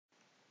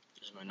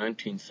is my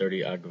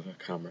 1930 Agfa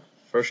camera.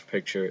 First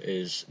picture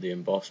is the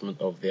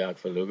embossment of the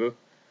Agfa logo.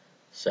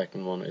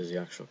 Second one is the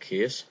actual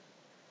case.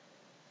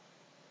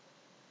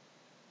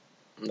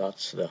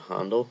 That's the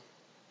handle.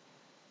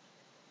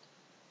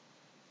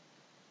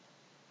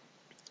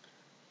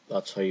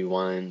 That's how you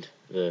wind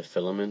the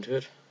film into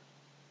it.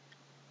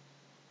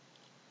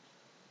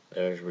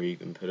 There's where you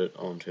can put it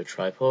onto a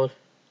tripod.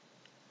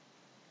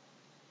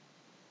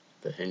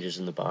 The hinges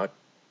in the back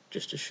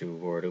just to show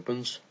where it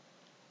opens.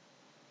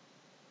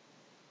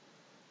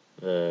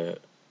 The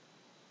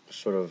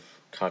sort of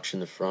catch in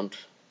the front,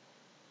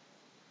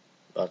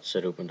 that's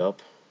it opened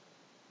up.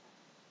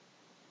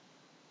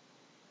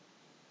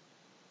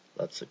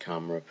 That's the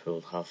camera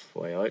pulled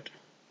halfway out.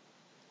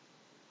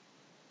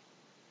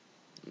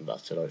 And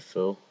that's it out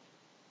full.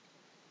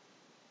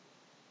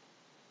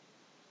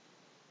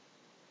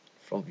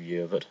 Front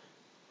view of it.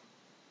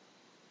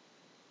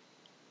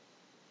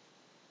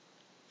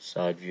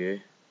 Side view.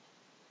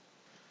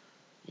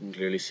 You can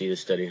clearly see the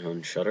steady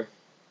hand shutter.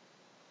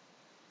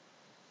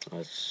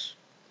 That's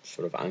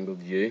sort of angled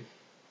view.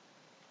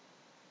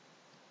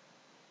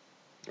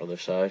 Other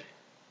side.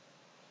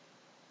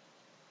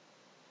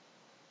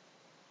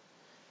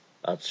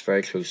 That's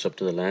very close up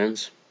to the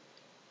lens.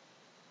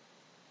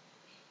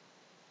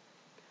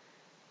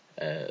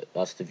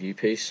 That's the view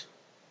piece.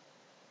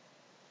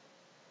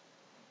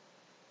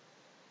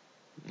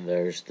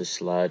 There's the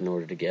slide in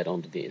order to get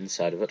onto the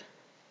inside of it.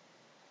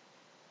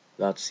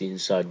 That's the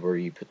inside where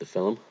you put the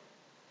film.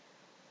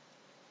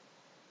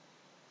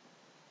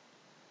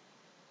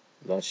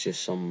 That's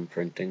just some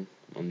printing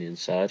on the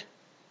inside,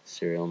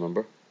 serial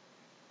number.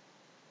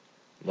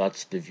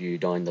 That's the view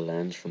down the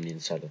lens from the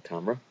inside of the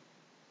camera.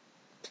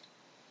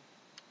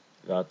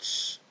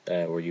 That's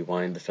where you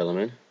wind the film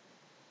in.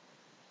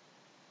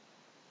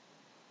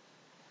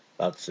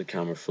 That's the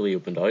camera fully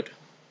opened out.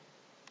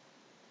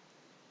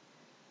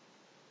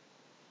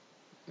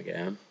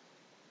 Again.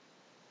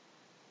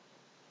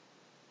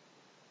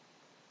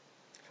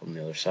 From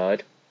the other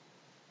side.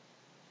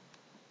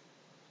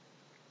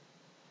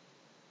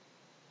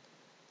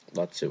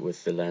 That's it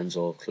with the lens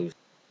all closed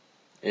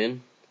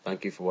in.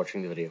 Thank you for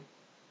watching the video.